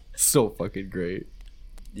great, so fucking great.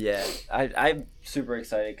 Yeah, I'm super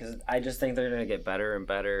excited because I just think they're gonna get better and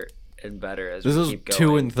better and better as this we is keep going.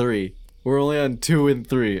 2 and 3. We're only on 2 and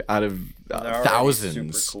 3 out of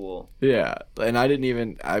thousands. Super cool. Yeah, and I didn't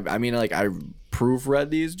even. I mean, like, I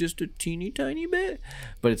proofread these just a teeny tiny bit,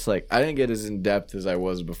 but it's like I didn't get as in depth as I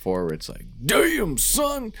was before. Where it's like, damn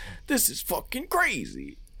son, this is fucking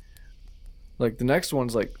crazy. Like, the next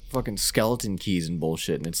one's like fucking skeleton keys and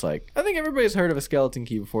bullshit, and it's like, I think everybody's heard of a skeleton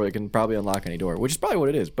key before that can probably unlock any door, which is probably what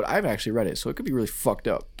it is. But I've actually read it, so it could be really fucked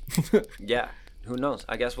up. Yeah. Who knows?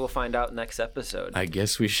 I guess we'll find out next episode. I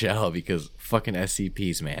guess we shall, because fucking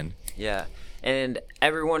SCPs, man. Yeah. And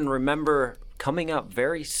everyone remember, coming up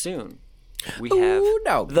very soon, we have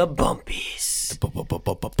the Bumpies.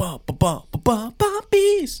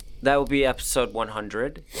 Bumpies. That will be episode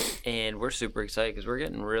 100. And we're super excited because we're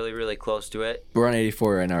getting really, really close to it. We're on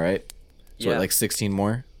 84 right now, right? So Yeah. what, like 16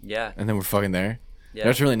 more? Yeah. And then we're fucking there? Yeah.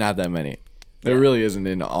 That's really not that many. There really isn't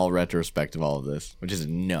in all retrospect of all of this, which is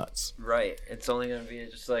nuts. Right. It's only going to be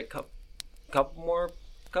just like couple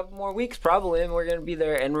more weeks probably, and we're going to be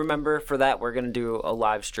there. And remember, for that, we're going to do a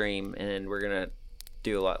live stream, and we're going to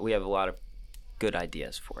do a lot. We have a lot of good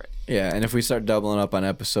ideas for it. Yeah, and if we start doubling up on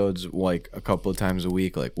episodes like a couple of times a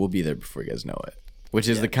week, like, we'll be there before you guys know it. Which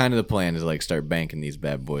is the kind of the plan, is like start banking these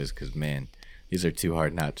bad boys, because man, these are too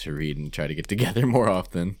hard not to read and try to get together more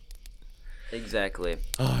often. Exactly.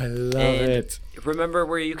 Oh, I love it. Remember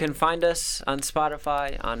where you can find us: on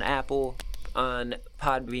Spotify, on Apple, on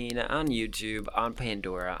Podbean, on YouTube, on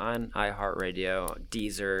Pandora, on iHeartRadio,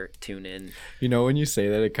 Deezer, TuneIn. You know, when you say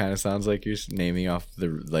that, it kind of sounds like you're naming off the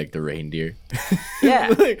reindeer.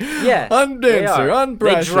 Yeah, like, yeah. On Dancer, on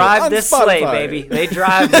Pressure, they drive on this Spotify. sleigh, baby. They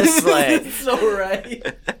drive this sleigh. So right.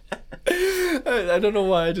 I don't know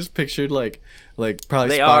why I just pictured like probably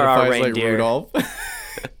They are our Spotify's like reindeer. Rudolph.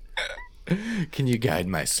 Can you guide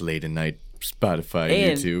my sleigh tonight? Spotify,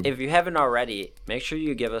 And YouTube. if you haven't already, make sure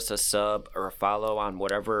you give us a sub or a follow on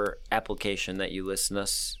whatever application that you listen to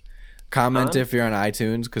us. Comment if you're on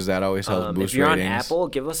iTunes, because that always helps boost If you're ratings. on Apple,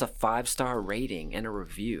 give us a 5-star rating and a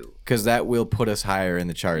review. Because that will put us higher in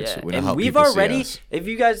the charts. Yeah, It'll and help we've people see already, us. if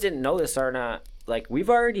you guys didn't know this or not, like we've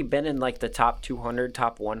already been in like the top 200,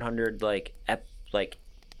 top 100, like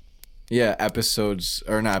Yeah, episodes,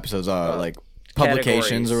 or not episodes, like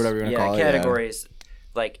publications or whatever you want to call it. Categories,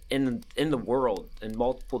 like in the world, in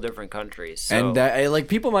multiple different countries. So, And that, like,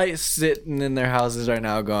 people might sit in their houses right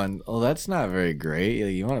now going, "Oh, that's not very great.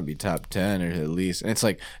 Like, you want to be top 10 or at least." And it's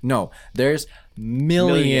like, no, there's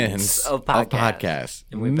millions of of podcasts. podcasts.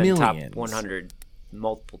 and we've millions, been top 100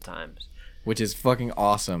 multiple times. which is fucking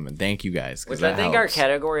awesome. And thank you guys. 'Cause Which I that think helps. our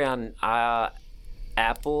category on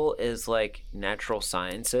Apple is like natural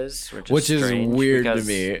sciences, Which is strange weird to because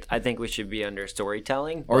me. I think we should be under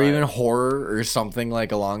storytelling, Or but- even horror or something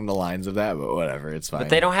like along the lines of that, but whatever, it's fine. But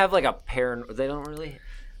they don't have like a They don't really.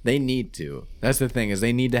 They need to. That's the thing, is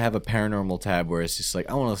they need to have a paranormal tab where it's just like,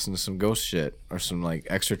 I want to listen to some ghost shit or some like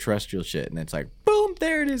extraterrestrial shit, and it's like, boom,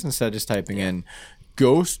 there it is, instead of just typing in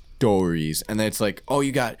ghost stories, and then it's like, oh,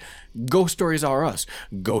 you got ghost stories are us,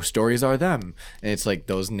 ghost stories are them, and it's like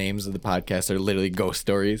those names of the podcast are literally ghost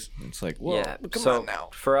stories. It's like, well, Yeah, come so on now.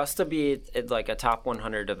 for us to be at like a top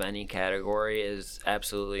 100 of any category is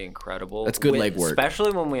absolutely incredible. That's good legwork.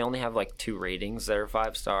 Especially when we only have like 2 ratings that are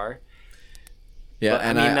 5-star. Yeah, But,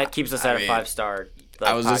 and I mean, that keeps us at a 5-star.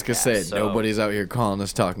 I was just gonna say, so nobody's out here calling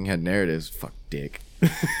us talking head narratives. Fuck dick.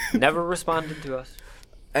 never responded to us.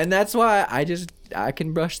 And that's why I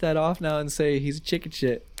can brush that off now and say he's a chicken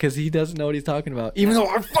shit, because he doesn't know what he's talking about, even though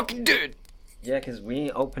I fucking did. Yeah, because we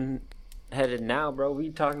ain't open-headed now, bro. We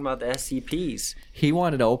talking about the SCPs. He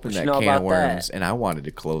wanted to open What you that know can about of worms, that? and I wanted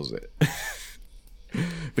to close it.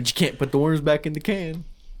 But you can't put the worms back in the can.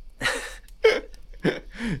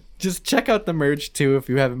 Just check out the merch too if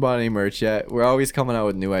you haven't bought any merch yet. We're always coming out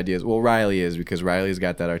with new ideas. Well, Riley is, because Riley's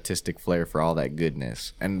got that artistic flair for all that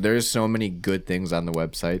goodness. And there's so many good things on the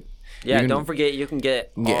website. Yeah, You can don't forget you can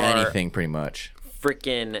get anything pretty much.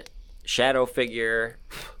 freaking shadow figure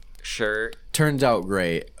shirt. Turns out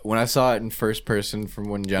great. When I saw it in first person from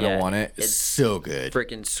when Jenna Yeah, won it, it's so good.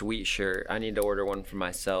 Freaking sweet shirt. I need to order one for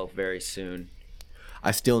myself very soon.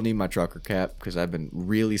 I still need my trucker cap because I've been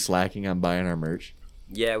really slacking on buying our merch.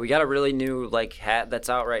 Yeah, we got a really new like hat that's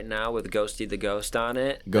out right now with Ghosty the Ghost on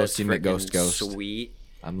it. Ghosty That's McGhost freaking Ghost. Sweet.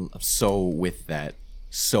 I'm so with that.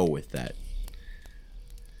 So with that.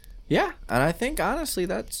 Yeah, and I think honestly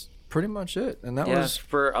that's pretty much it. And that Yeah, was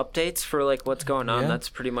for updates for like what's going on, Yeah. that's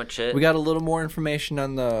pretty much it. we got a little more information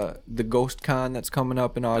on the Ghost Con that's coming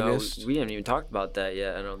up in No, August. we haven't even talked about that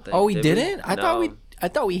yet, I don't think. Oh, we Did didn't? I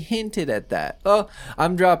thought we hinted at that. Oh,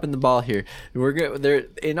 I'm dropping the ball here. We're there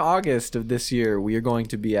in August of this year. We are going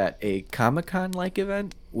to be at a Comic-Con like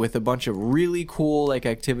event with a bunch of really cool like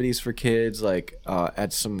activities for kids, like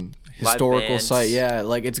at some historical bands. site. Yeah,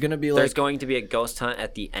 like it's gonna be There's like going to be a ghost hunt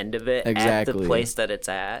at the end of it at Exactly. the place that it's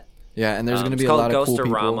at. yeah, and there's gonna be It's a called lot of cool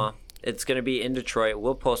Ghostorama. people. It's going to be in Detroit.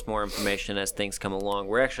 We'll post more information as things come along.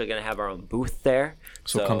 We're actually going to have our own booth there.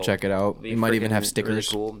 So come check it out. it'll be We might even have freaking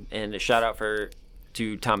stickers. Really cool. And a shout out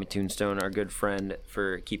to Tommy Tombstone, our good friend,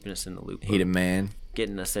 for keeping us in the loop. He the man.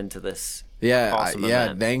 Getting us into this. Yeah, awesome yeah.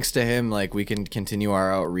 event. Thanks to him, like we can continue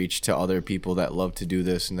our outreach to other people that love to do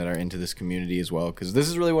this and that are into this community as well. Because this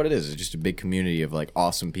is really what it is. It's just a big community of like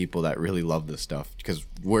awesome people that really love this stuff. Because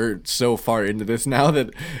we're so far into this now that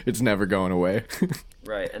it's never going away.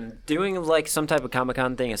 Right. And doing like some type of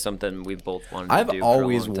Comic-Con thing is something we both wanted to I've do. for a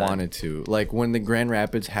always long time. wanted to. Like when the Grand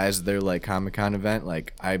Rapids has their like Comic-Con event,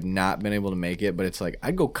 like I've not been able to make it, but it's like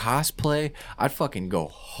I'd go cosplay. I'd fucking go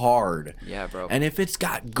hard. Yeah, bro. And if it's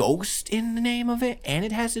got ghost in the name of it and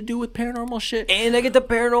it has to do with paranormal shit, And I get the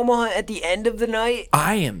paranormal hunt at the end of the night.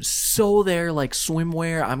 I am so there like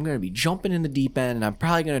swimwear. I'm going to be jumping in the deep end and I'm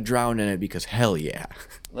probably going to drown in it because hell yeah.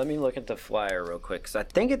 Let me look at the flyer real quick because I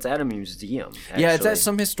think it's at a museum. Yeah, it's actually. at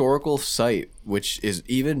some historical site, which is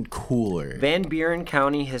even cooler. Van Buren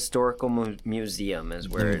County Historical Museum is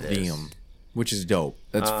where it is. Museum, which is dope.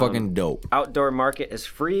 That's fucking dope. Outdoor market is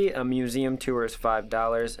free. A museum tour is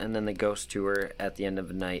 $5, and then the ghost tour at the end of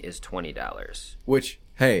the night is $20. Which,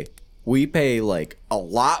 hey, we pay like a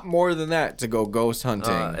lot more than that to go ghost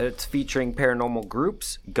hunting. It's featuring paranormal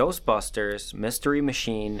groups, Ghostbusters, Mystery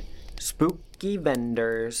Machine, Spooky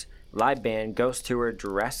Vendors, Live Band, Ghost Tour,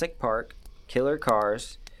 Jurassic Park, Killer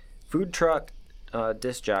Cars, Food Truck,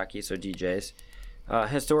 Disc Jockey, so DJs,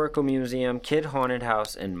 Historical Museum, Kid Haunted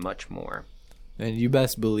House, and much more. And you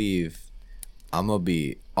best believe I'm gonna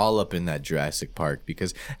be all up in that Jurassic Park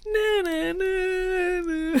because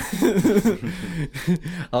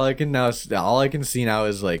all I can see now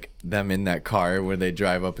is like them in that car where they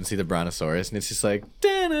drive up and see the Brontosaurus, and it's just like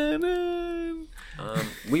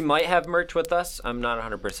We might have merch with us. I'm not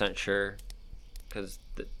 100% sure because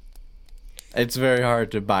it's very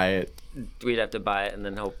hard to buy it. we'd have to buy it and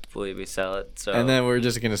then hopefully we sell it. So And then we're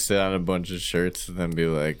just gonna sit on a bunch of shirts and then be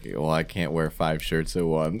like, well, I can't wear 5 shirts at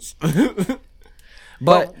once.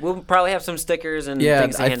 But we'll probably have some stickers and yeah,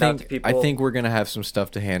 things to hand out to people. I think we're gonna have some stuff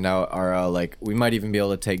to hand out. Our like, we might even be able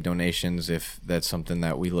to take donations if that's something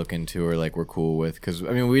that we look into or like we're cool with. Because I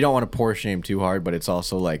mean, we don't want to pour shame too hard, but it's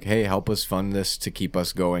also like, hey, help us fund this to keep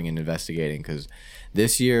us going and investigating. Because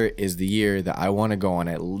this year is the year that I want to go on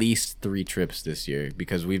at least 3 trips this year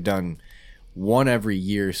because we've done one every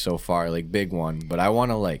year so far, like big one. But I want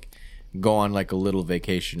to like go on like a little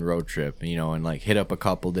vacation road trip, you know, and like hit up a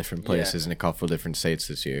couple different places in a couple different states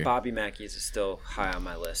this year. Bobby Mackey's is still high on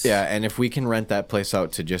my list. Yeah, and if we can rent that place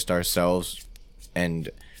out to just ourselves and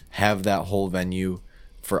have that whole venue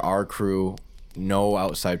for our crew, no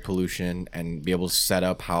outside pollution, and be able to set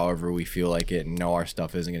up however we feel like it and know our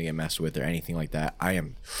stuff isn't going to get messed with or anything like that, I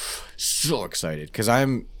am so excited because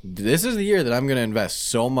this is the year that I'm going to invest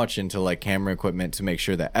so much into like camera equipment to make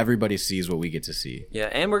sure that everybody sees what we get to see. Yeah,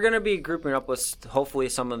 and we're going to be grouping up with hopefully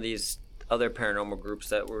some of these other paranormal groups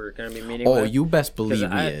that we're going to be meeting with. Oh, you best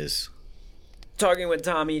believe he is. Talking with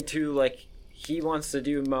Tommy too, like he wants to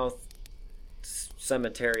do Mouth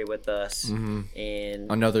Cemetery with us, and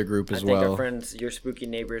another group as well. I think well. Our friends, your spooky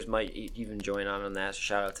neighbors, might even join on that. So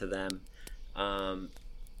shout out to them,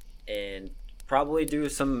 and probably do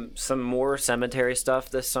some more cemetery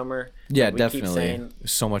stuff this summer. Yeah, we definitely. Keep saying,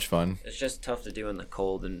 so much fun. It's just tough to do in the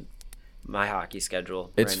cold and my hockey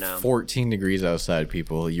schedule it's right now. It's 14 degrees outside,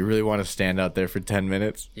 people. You really want to stand out there for 10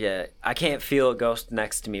 minutes? Yeah, I can't feel a ghost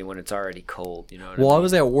next to me when it's already cold, you know what I mean? I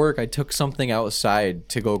was at work. I took something outside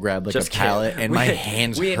to go grab like just a pallet, and my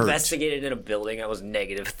hands hurt. We investigated in a building that was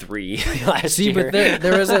 -3 last year. But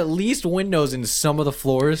there was at least windows in some of the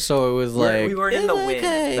floors, so it was like... We weren't in the wind.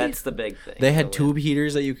 That's the big thing. They had tube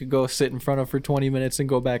heaters that you could go sit in front of for 20 minutes and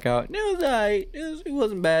go back out. And it was all right. It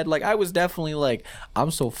wasn't bad. Like, I was definitely like,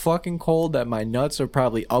 I'm so fucking cold that my nuts are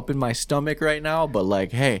probably up in my stomach right now, but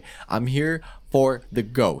like, hey, I'm here for the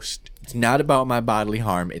ghost. It's not about my bodily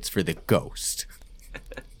harm, it's for the ghost.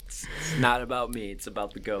 It's not about me, it's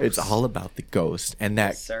about the ghost. It's all about the ghost. And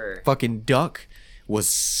that fucking duck was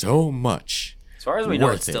so much. As far as we know,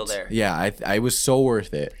 it's still there. Yeah, I was so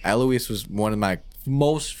worth it. Eloise was one of my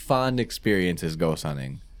most fond experiences ghost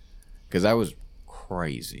hunting, because that was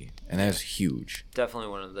crazy and that was huge. Definitely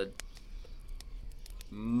one of the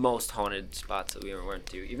most haunted spots that we ever went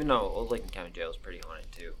to, even though Old Lincoln County Jail is pretty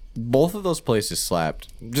haunted too. Both of those places slapped.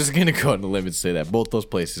 I'm just gonna go on the limb and say that both those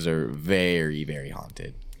places are very, very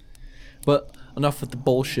haunted. But enough with the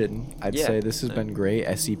bullshitting. I'd say this has been great.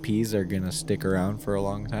 SCPs are gonna stick around for a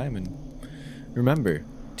long time, and remember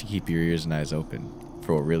to keep your ears and eyes open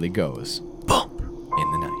for what really goes bump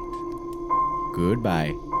in the night.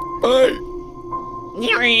 Goodbye. Bye.